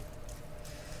 wasn't it?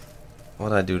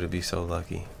 What'd I do to be so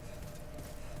lucky?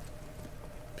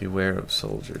 Beware of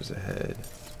soldiers ahead.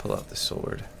 Let's pull out the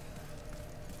sword.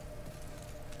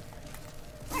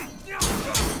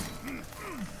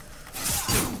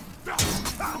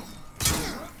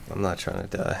 I'm not trying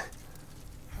to die.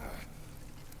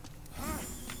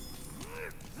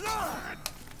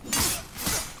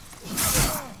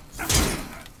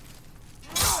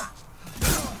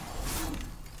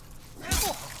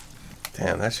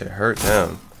 Damn, that shit hurt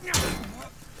them.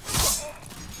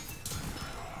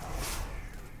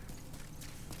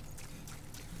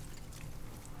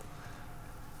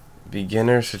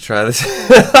 Beginners should try this.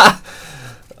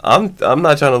 I'm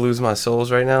not trying to lose my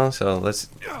souls right now, so let's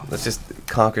just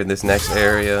conquer this next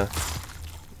area,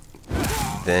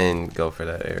 then go for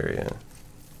that area.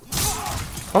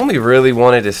 Homie really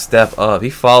wanted to step up. He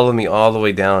followed me all the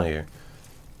way down here.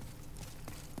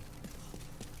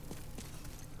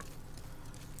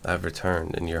 I've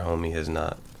returned and your homie has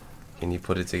not. Can you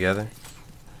put it together?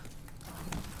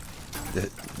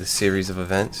 The series of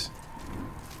events?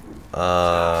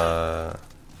 That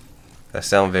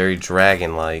sound very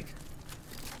dragon-like.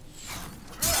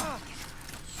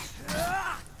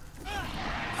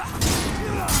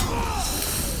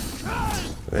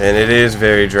 And it is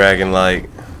very dragon-like.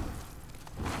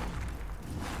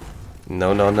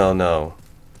 No, no, no, no.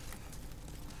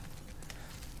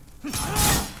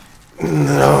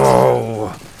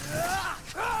 No!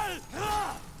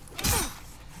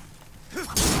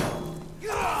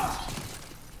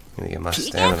 I'm gonna get my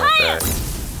stamina back.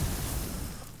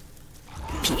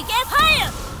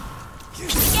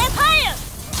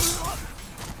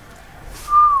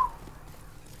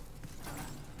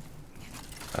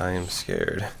 I am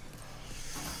scared.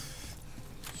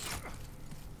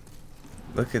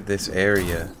 Look at this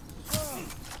area.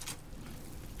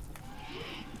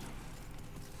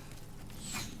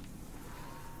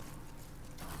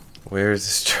 Where is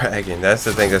this dragon? That's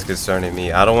the thing that's concerning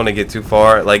me. I don't want to get too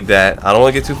far like that. I don't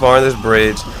want to get too far in this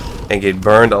bridge and get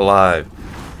burned alive.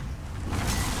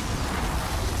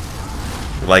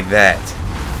 Like that.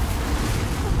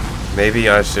 Maybe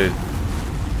I should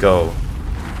go.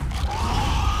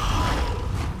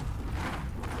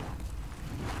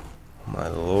 My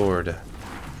lord.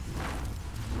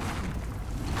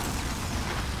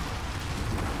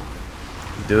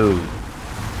 Dude.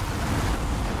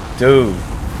 Dude.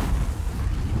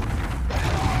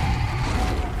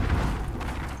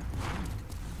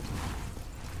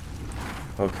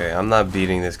 Okay, I'm not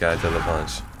beating this guy to the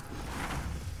punch.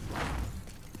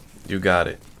 You got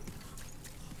it.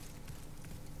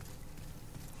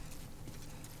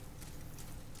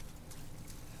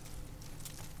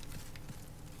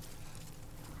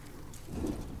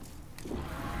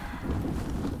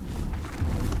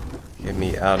 Get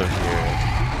me out of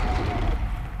here.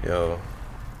 Yo.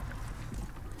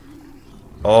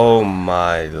 Oh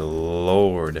my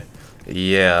lord.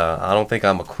 Yeah, I don't think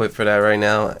I'm equipped for that right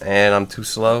now, and I'm too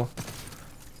slow.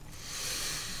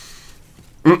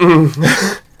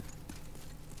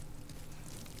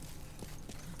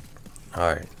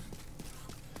 Alright.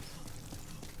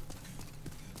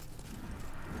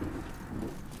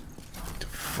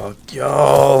 Fuck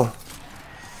y'all.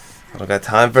 I don't got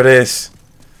time for this.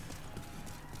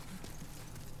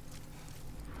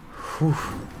 Whew.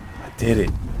 I did it.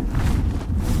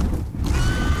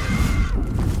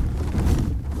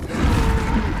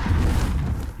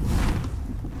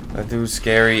 That dude's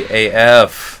scary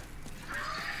AF.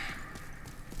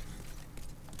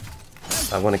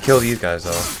 I want to kill these guys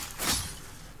though.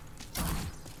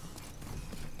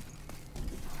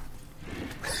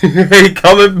 He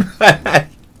coming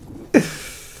back.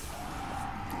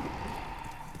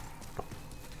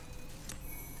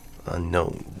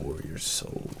 Unknown warrior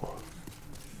soul.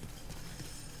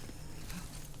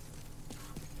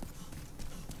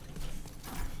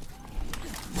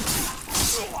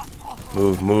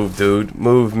 Move, dude.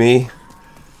 Move me.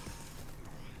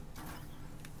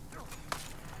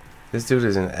 This dude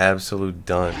is an absolute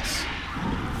dunce.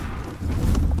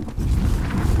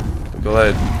 Go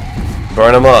ahead.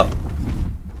 Burn him up.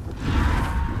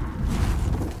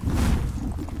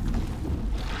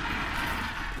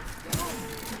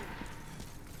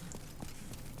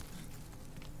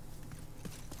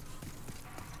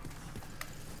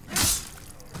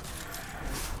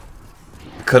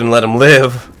 Couldn't let him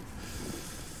live.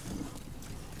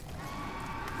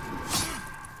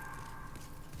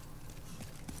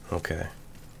 Okay,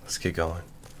 let's get going.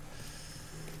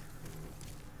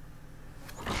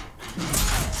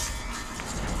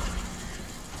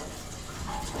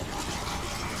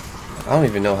 I don't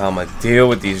even know how I'm gonna deal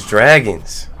with these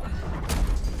dragons.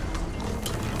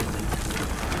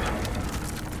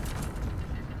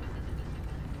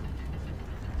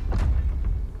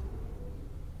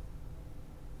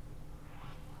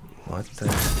 What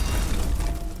the?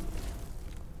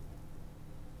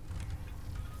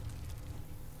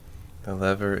 The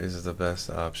lever is the best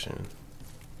option.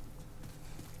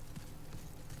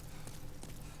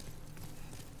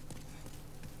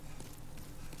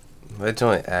 That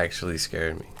joint actually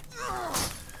scared me.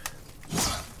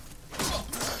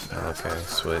 Okay,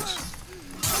 switch.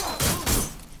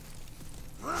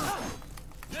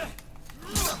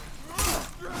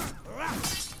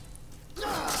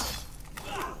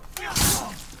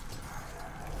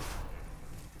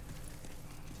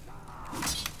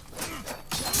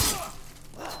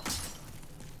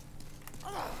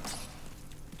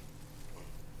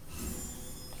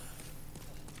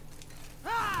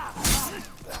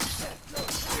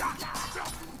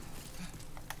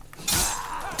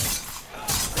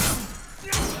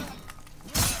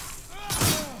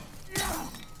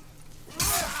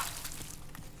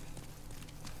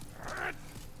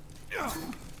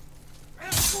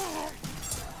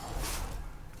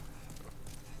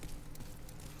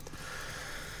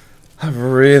 I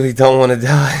really don't want to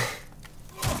die.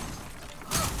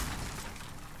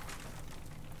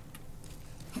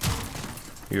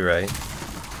 You're right.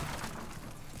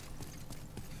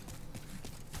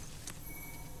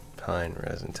 Pine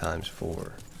resin times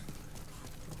 4.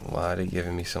 Why are they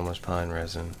giving me so much pine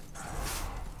resin?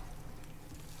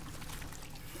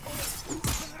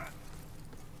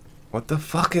 What the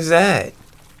fuck is that?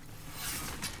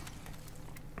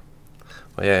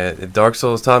 Well, yeah, if Dark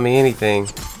Souls taught me anything,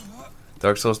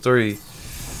 Dark Souls 3.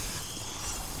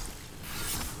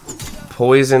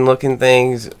 Poison looking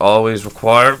things always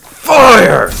require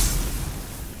fire!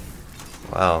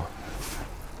 Wow.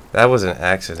 That was an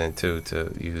accident too,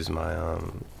 to use my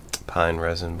pine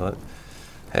resin, but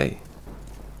hey.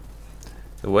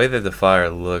 The way that the fire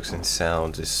looks and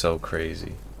sounds is so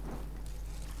crazy.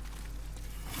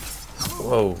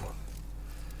 Whoa.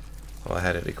 Oh, I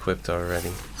had it equipped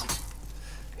already.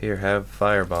 Here, have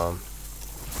firebomb.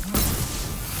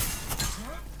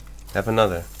 Have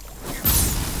another.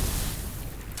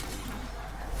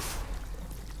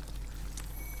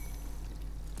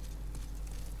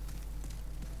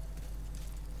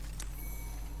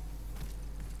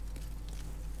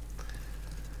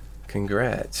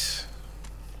 Congrats.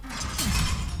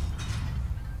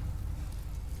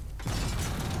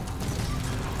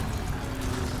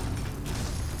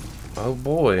 Oh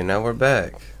boy, now we're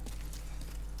back.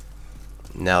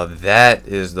 Now that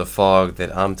is the fog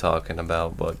that I'm talking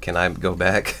about, but can I go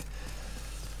back?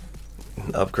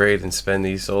 Upgrade and spend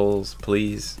these souls,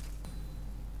 please?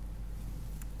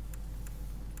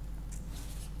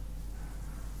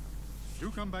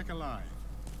 You come back alive.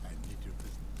 I need to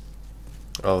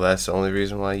Oh, that's the only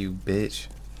reason why, you bitch.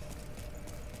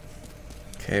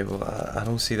 Okay, well, I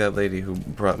don't see that lady who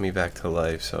brought me back to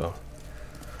life, so.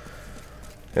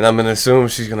 And I'm gonna assume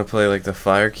she's gonna play like the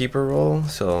firekeeper role,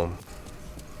 so.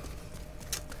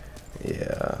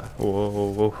 Yeah. Whoa,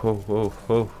 whoa, whoa, whoa,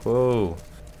 whoa, whoa.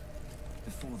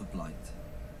 Before the Blight,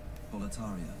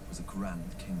 Boletaria was a grand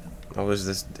kingdom. Oh, is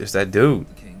this? Is that dude?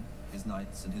 The king, his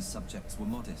knights, and his subjects were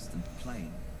modest and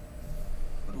plain,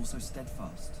 but also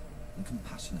steadfast and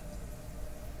compassionate.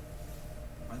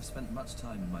 I have spent much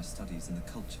time in my studies in the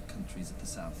cultured countries of the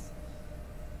south,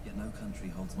 yet no country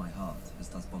holds my heart as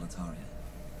does Boletaria.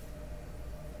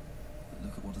 But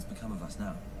look at what has become of us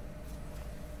now.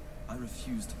 I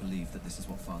refuse to believe that this is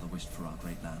what Father wished for our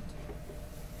great land.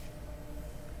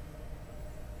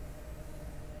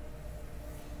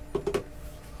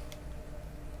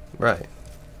 Right.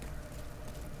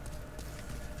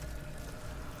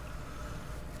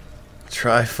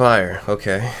 Try fire.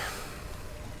 Okay.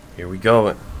 Here we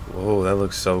go. Whoa, that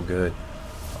looks so good.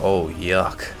 Oh,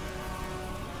 yuck.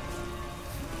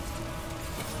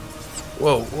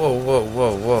 Whoa, whoa, whoa,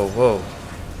 whoa, whoa, whoa.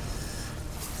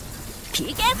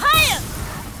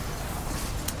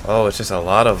 Oh, it's just a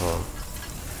lot of them.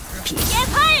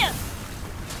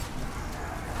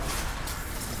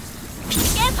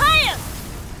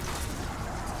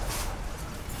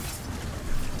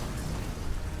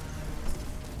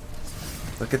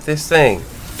 Look at this thing.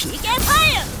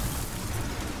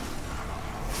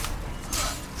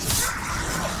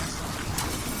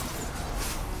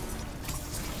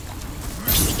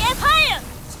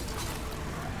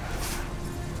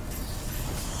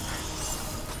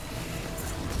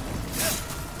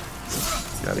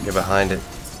 Gotta get behind it.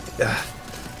 Ugh.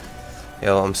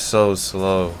 Yo, I'm so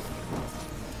slow.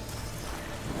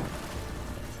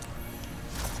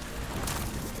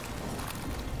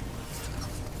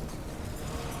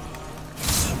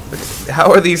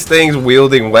 How are these things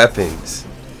wielding weapons?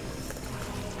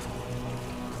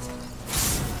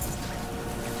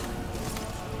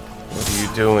 What are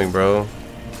you doing, bro?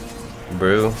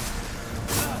 Bro?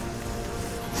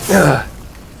 Ugh.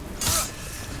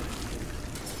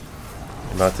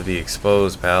 You're about to be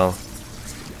exposed, pal.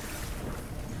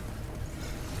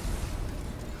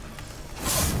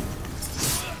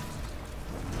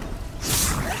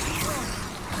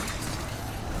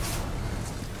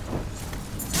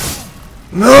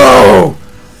 No!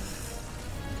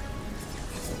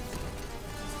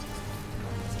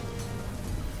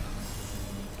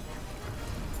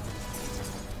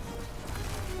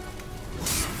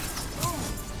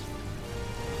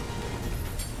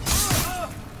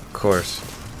 Of course,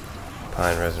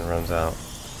 pine resin runs out.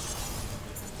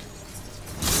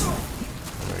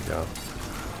 There we go.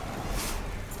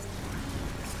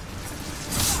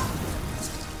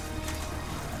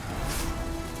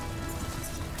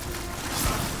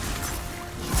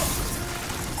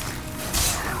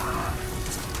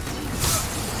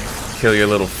 Kill your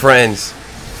little friends.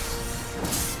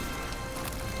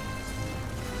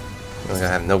 I'm gonna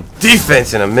have no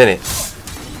defense in a minute.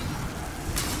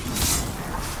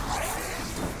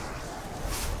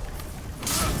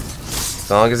 As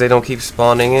long as they don't keep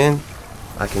spawning in,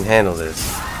 I can handle this.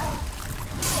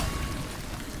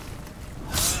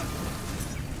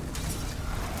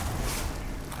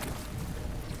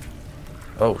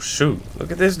 Oh shoot,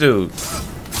 look at this dude.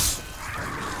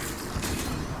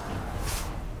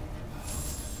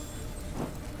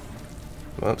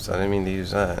 Whoops, I didn't mean to use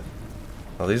that.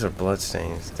 Oh, these are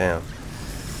bloodstains. Damn.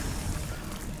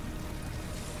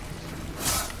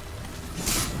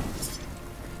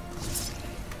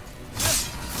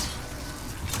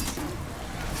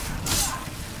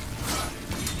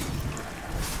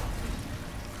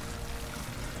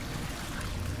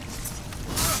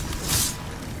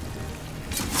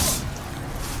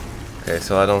 Okay,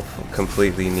 so I don't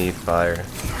completely need fire.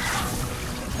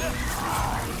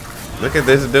 Look at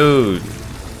this dude.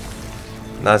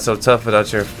 Not so tough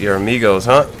without your amigos,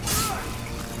 huh?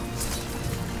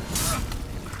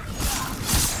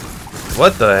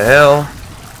 What the hell?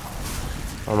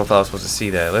 I don't know if I was supposed to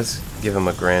see that. Let's give him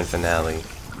a grand finale.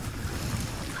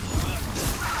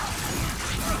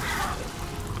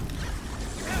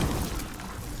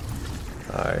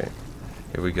 Alright.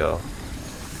 Here we go.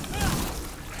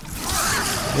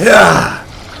 Yeah!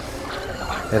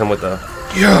 Hit him with the...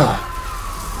 Yeah!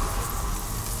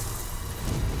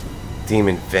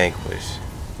 Demon vanquish.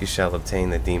 You shall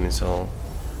obtain the demon soul.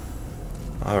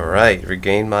 Alright,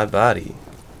 regain my body.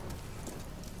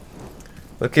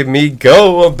 Look at me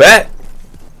go, I'm back!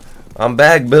 I'm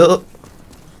back, Bill.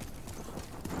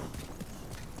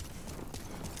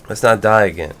 Let's not die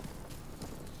again.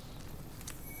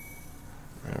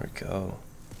 There we go.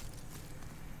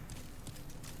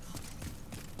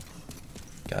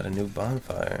 Got a new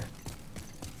bonfire.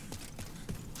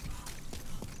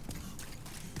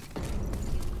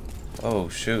 Oh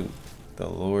shoot. The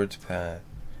Lord's Path.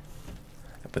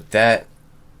 But that,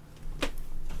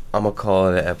 I'm gonna call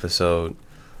it an episode.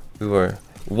 We were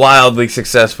wildly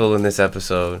successful in this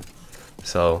episode.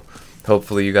 So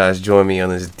hopefully you guys join me on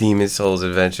this Demon Souls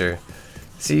adventure.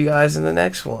 See you guys in the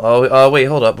next one. Oh, wait,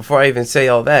 hold up. Before I even say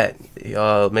all that,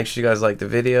 make sure you guys like the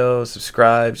video,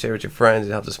 subscribe, share with your friends.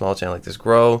 It helps a small channel like this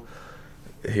grow.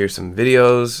 Here's some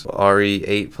videos.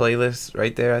 RE8 playlist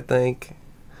right there, I think.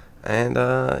 And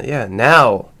yeah,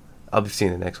 now I'll be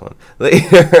seeing the next one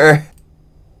later.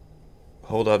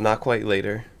 Hold up, not quite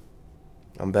later.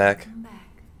 I'm back.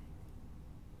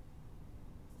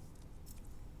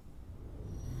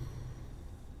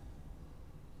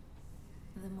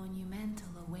 The monumental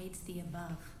awaits the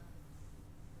above.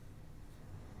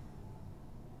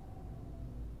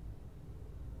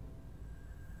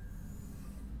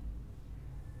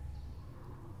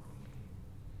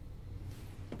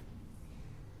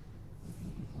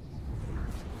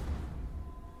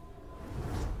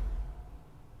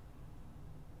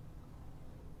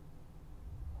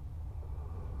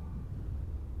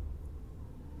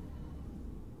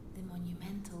 The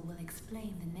monumental will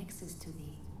explain the Nexus to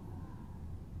thee.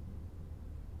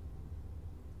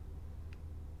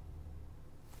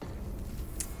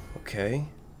 Okay.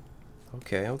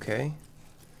 Okay.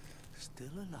 Still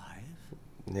alive?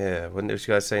 Yeah, what did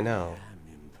you guys say now?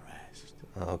 I'm impressed.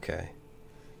 Okay.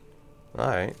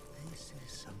 Alright. This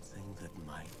is something that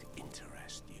might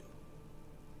interest you.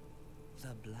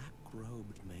 The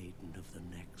black-robed maiden of the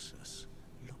Nexus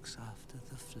looks after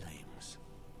the flames.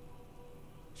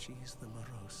 She's the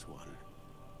morose one,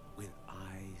 with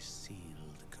eyes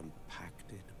sealed,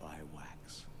 compacted by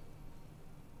wax.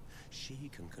 She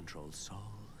can control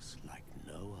souls like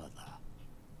no other.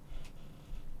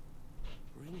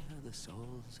 Bring her the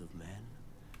souls of men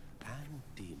and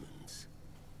demons,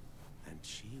 and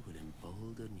she will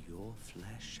embolden your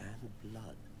flesh and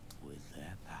blood with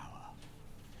their power.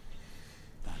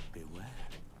 But beware,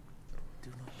 do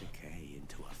not decay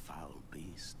into a foul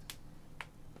beast.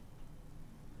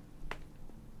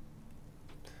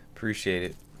 Appreciate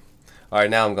it. Alright,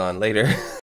 now I'm gone. Later.